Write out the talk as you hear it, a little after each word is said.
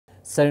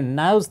So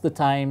now's the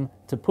time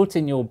to put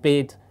in your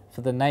bid for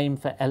the name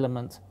for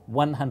element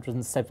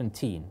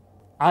 117.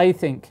 I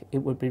think it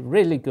would be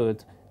really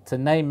good to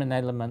name an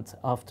element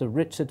after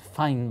Richard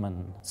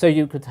Feynman. So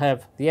you could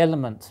have the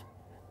element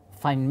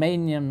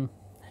Feynmanium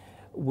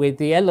with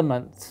the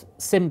element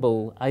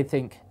symbol, I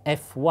think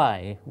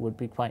Fy would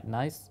be quite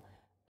nice.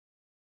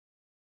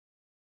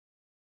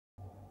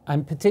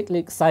 I'm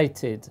particularly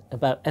excited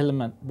about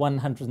element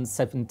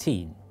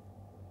 117.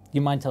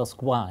 You might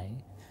ask why,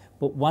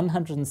 but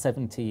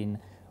 117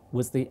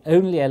 was the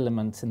only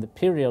element in the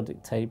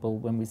periodic table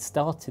when we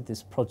started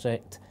this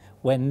project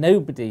where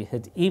nobody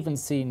had even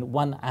seen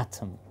one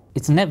atom.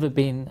 It's never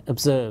been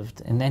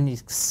observed in any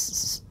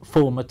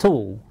form at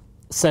all.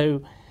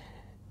 So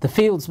the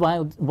field's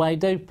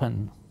wide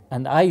open,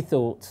 and I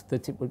thought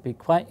that it would be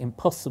quite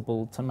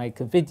impossible to make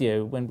a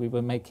video when we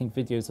were making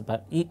videos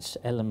about each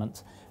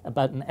element,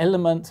 about an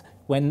element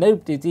where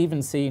nobody had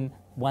even seen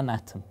one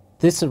atom.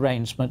 This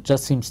arrangement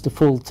just seems to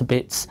fall to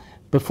bits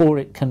before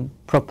it can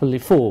properly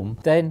form.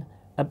 Then,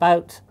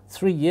 about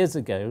 3 years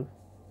ago,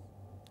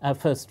 our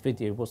first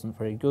video wasn't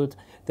very good,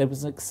 there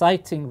was an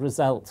exciting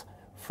result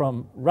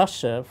from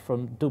Russia,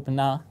 from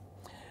Dubna,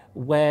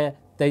 where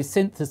they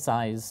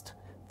synthesized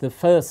the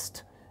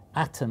first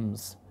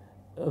atoms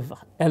of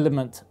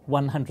element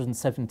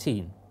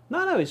 117.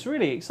 No, it's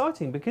really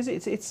exciting because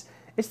it's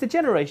the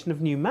generation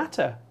of new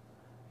matter.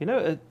 You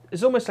know,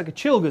 it's almost like a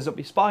chill goes up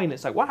your spine.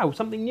 It's like, wow,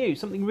 something new,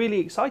 something really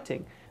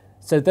exciting.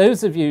 So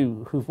those of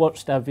you who've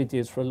watched our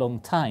videos for a long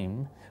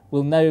time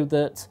will know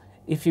that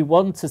if you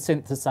want to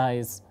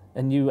synthesize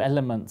a new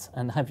element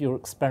and have your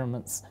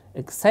experiments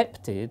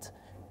accepted,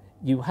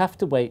 you have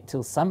to wait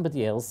till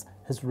somebody else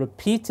has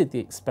repeated the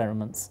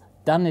experiments,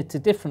 done it a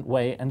different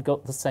way and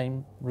got the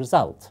same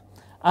result.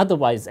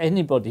 Otherwise,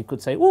 anybody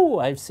could say, oh,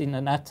 I've seen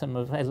an atom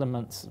of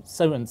element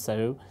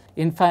so-and-so.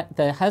 In fact,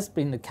 there has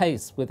been a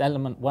case with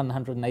element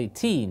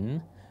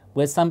 118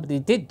 where somebody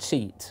did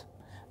cheat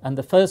and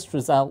the first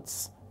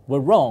results were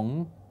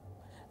wrong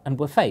and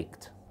were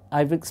faked.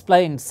 I've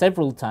explained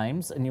several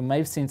times, and you may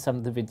have seen some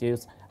of the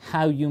videos,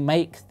 how you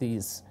make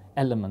these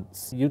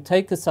elements. You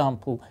take a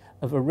sample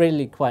of a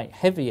really quite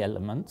heavy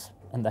element,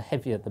 and the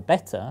heavier the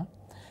better,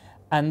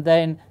 and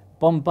then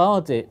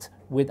bombard it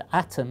with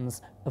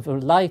atoms of a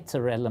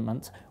lighter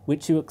element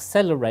which you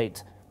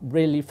accelerate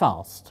really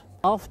fast.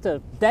 After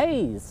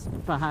days,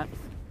 perhaps,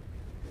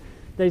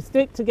 they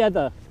stick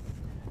together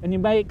and you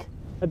make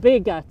a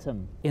big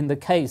atom. In the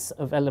case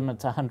of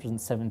element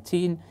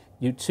 117,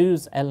 you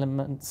choose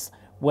elements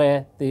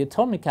where the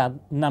atomic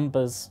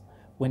numbers,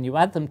 when you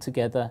add them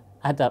together,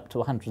 add up to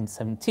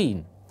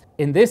 117.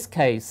 In this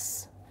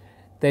case,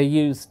 they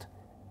used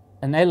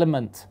an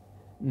element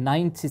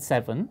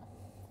 97,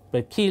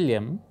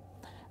 berkelium,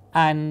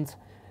 and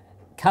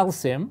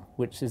calcium,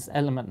 which is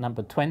element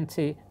number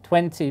 20.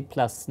 20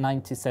 plus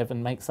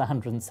 97 makes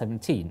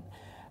 117.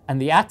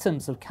 And the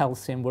atoms of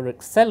calcium were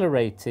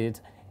accelerated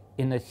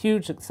in a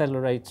huge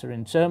accelerator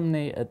in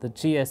Germany at the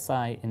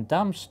GSI in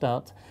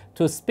Darmstadt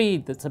to a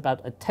speed that's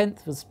about 1/10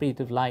 of the speed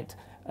of light,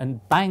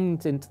 and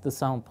banged into the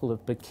sample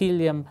of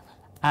berkelium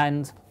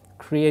and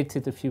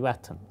created a few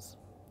atoms.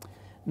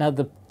 Now,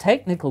 the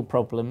technical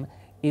problem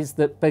is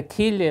that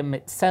berkelium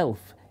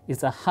itself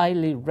is a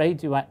highly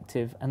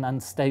radioactive and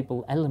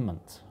unstable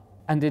element.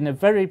 And in a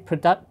very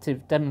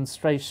productive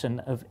demonstration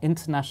of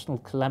international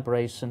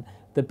collaboration,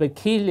 the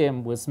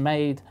berkelium was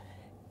made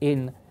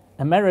in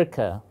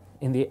America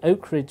in the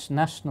Oak Ridge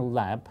National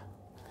Lab,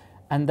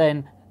 and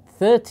then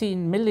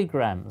 13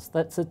 milligrams,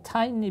 that's a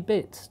tiny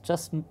bit,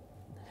 just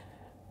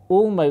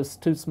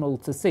almost too small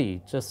to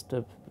see, just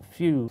a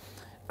few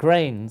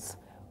grains,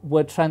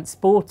 were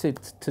transported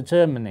to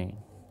Germany.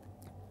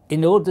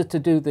 In order to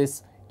do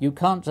this, you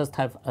can't just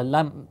have a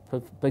lump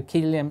of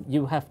berkelium,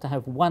 you have to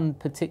have one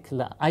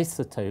particular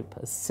isotope,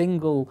 a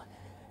single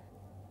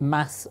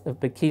mass of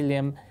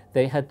berkelium.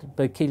 They had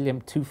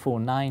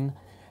berkelium-249,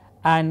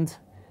 and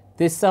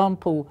this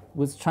sample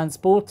was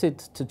transported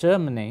to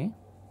Germany,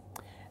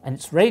 and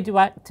it's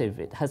radioactive.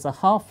 It has a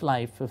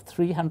half-life of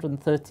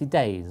 330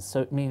 days,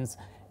 so it means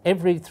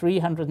every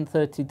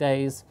 330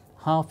 days,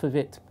 half of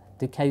it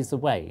decays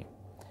away.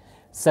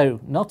 So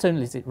not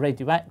only is it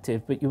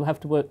radioactive, but you have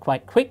to work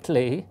quite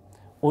quickly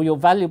or your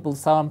valuable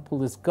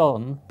sample is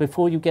gone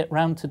before you get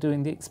round to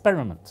doing the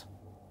experiment.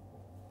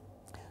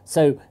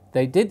 So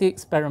they did the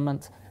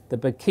experiment, the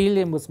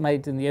berkelium was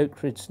made in the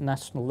Oak Ridge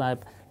National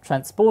Lab,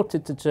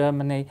 transported to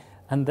Germany,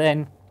 and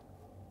then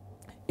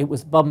it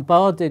was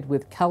bombarded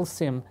with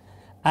calcium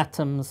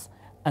atoms,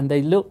 and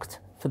they looked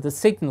for the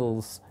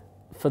signals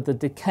for the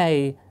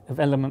decay of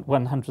element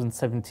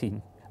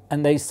 117.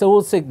 And they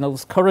saw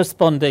signals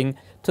corresponding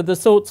to the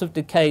sorts of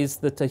decays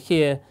that are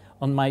here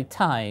on my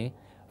tie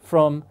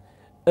from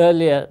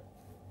earlier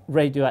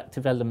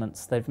radioactive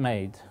elements they've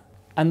made.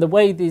 And the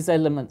way these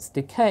elements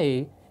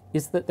decay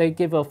is that they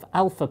give off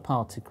alpha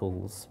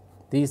particles.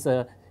 These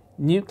are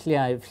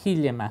nuclei of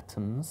helium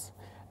atoms,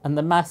 and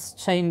the mass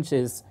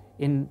changes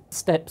in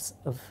steps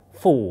of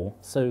 4.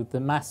 So the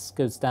mass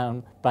goes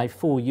down by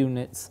 4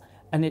 units,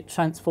 and it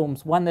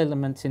transforms one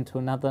element into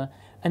another.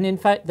 And in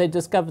fact, they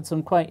discovered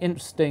some quite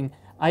interesting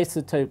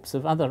isotopes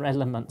of other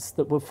elements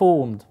that were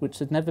formed, which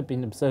had never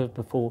been observed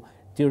before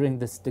during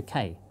this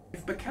decay.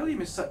 If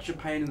berkelium is such a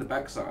pain in the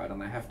backside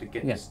and they have to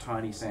get this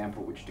tiny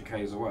sample which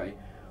decays away,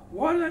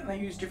 why don't they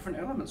use different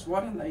elements?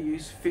 Why don't they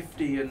use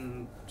 50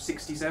 and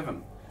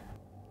 67?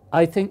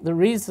 I think the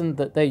reason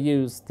that they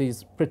use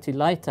these pretty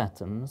light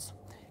atoms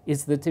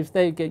is that if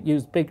they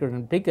use bigger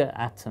and bigger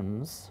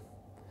atoms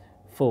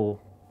for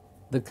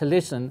the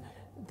collision,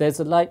 there's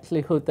a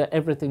likelihood that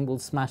everything will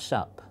smash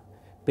up,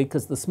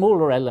 because the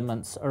smaller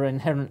elements are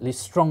inherently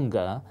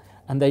stronger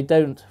and they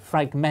don't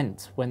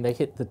fragment when they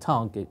hit the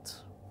target.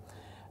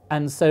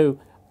 And so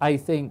I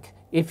think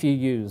if you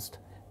used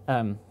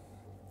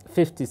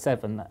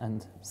 57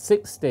 and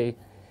 60,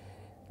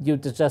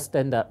 you'd just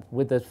end up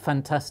with a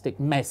fantastic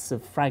mess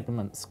of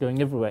fragments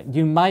going everywhere.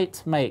 You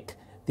might make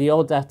the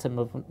odd atom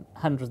of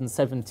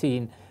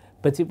 117,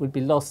 but it would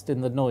be lost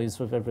in the noise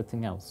of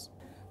everything else.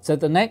 So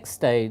the next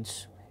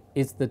stage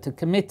is that a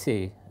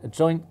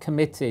joint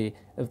committee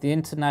of the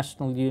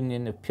International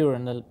Union of Pure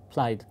and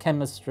Applied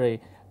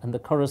Chemistry and the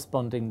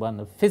corresponding one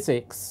of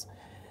physics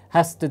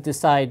has to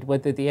decide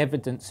whether the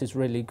evidence is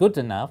really good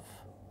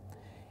enough.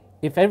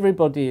 If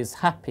everybody is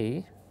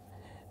happy,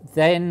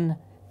 then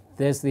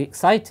there's the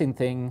exciting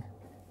thing,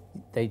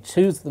 they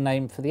choose the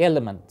name for the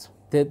element.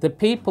 The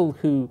people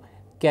who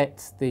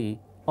get the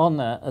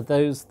honour are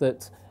those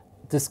that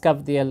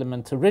discovered the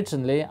element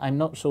originally. I'm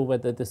not sure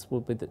whether this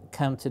will be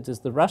counted as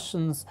the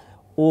Russians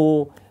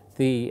or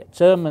the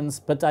Germans,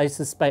 but I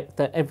suspect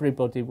that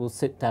everybody will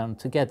sit down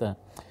together.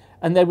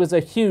 And there was a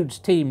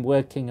huge team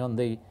working on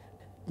the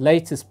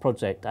latest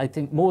project. I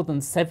think more than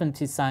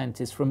 70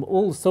 scientists from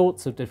all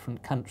sorts of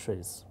different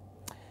countries.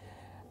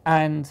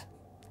 And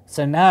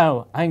so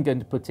now I'm going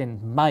to put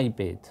in my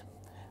bid.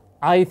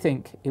 I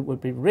think it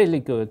would be really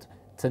good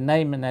to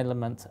name an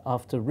element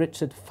after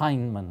Richard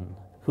Feynman,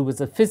 who was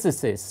a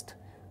physicist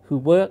who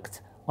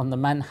worked on the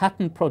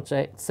Manhattan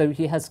Project, so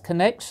he has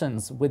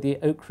connections with the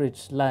Oak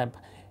Ridge lab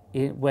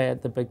where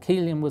the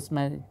berkelium was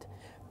made,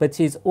 but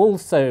he's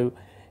also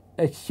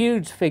a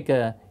huge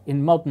figure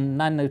in modern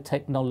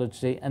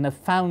nanotechnology and a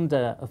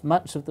founder of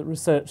much of the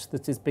research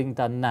that is being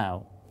done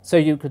now. So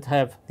you could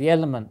have the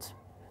element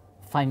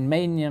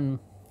Feynmanium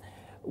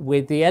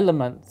with the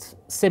element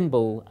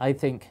symbol, I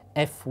think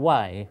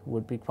Fy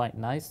would be quite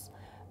nice.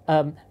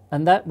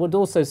 And that would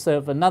also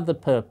serve another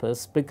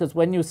purpose, because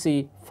when you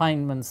see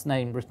Feynman's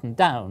name written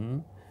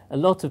down, a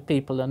lot of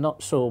people are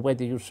not sure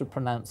whether you should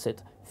pronounce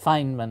it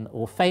Feynman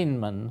or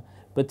Feynman,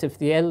 but if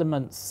the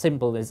element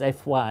symbol is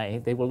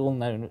Fy, they will all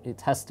know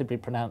it has to be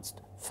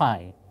pronounced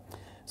Phi.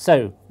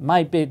 So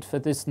my bid for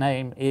this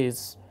name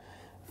is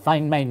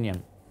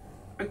Feynmanium.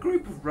 A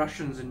group of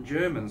Russians and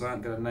Germans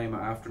aren't going to name it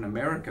after an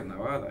American,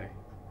 though, are they?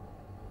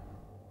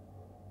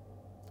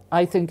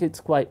 I think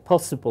it's quite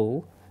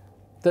possible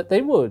that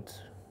they would,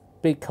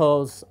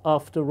 because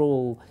after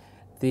all,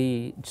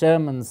 the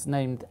Germans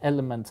named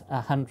element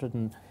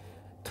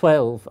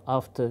 112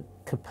 after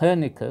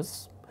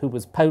Copernicus, who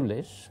was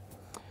Polish.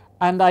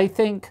 And I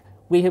think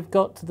we have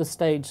got to the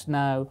stage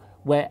now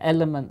where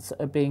elements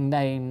are being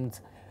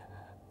named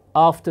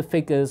after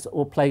figures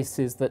or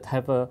places that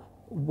have a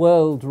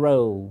world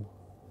role,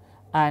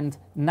 and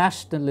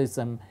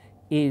nationalism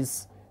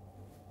is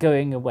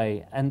going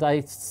away. And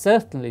I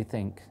certainly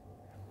think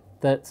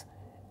that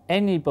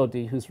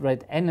anybody who's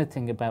read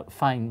anything about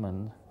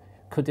Feynman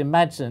could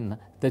imagine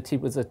that he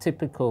was a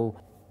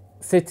typical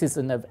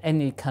citizen of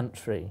any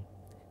country.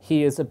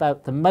 He is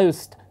about the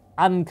most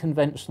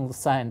unconventional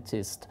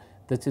scientist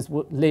that has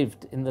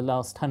lived in the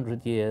last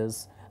 100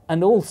 years,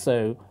 and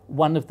also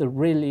one of the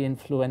really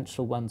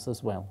influential ones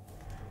as well.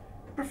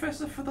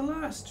 Professor, for the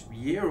last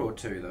year or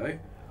two, though,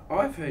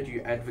 I've heard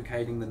you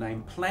advocating the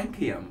name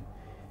Plancium.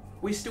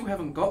 We still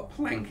haven't got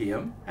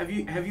Plancium. Have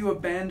you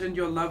abandoned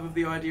your love of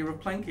the idea of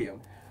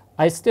Plancium?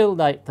 I still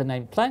like the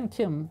name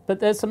Plancium, but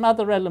there's some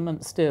other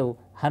elements still,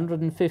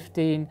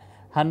 115,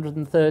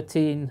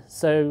 113,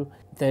 so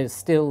there's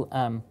still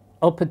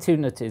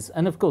opportunities,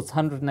 and of course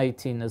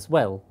 118 as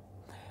well.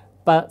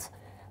 But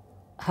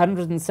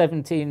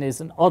 117 is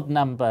an odd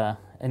number,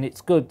 and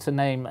it's good to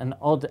name an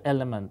odd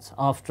element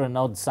after an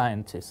odd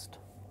scientist.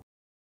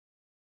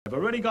 I've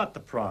already got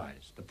the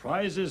prize. The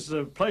prize is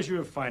the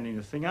pleasure of finding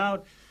the thing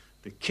out,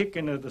 the kick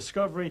in the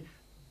discovery,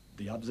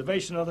 the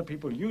observation other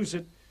people use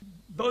it.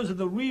 Those are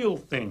the real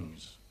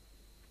things.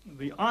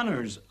 The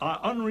honors are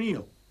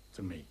unreal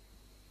to me.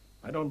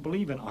 I don't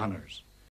believe in honors.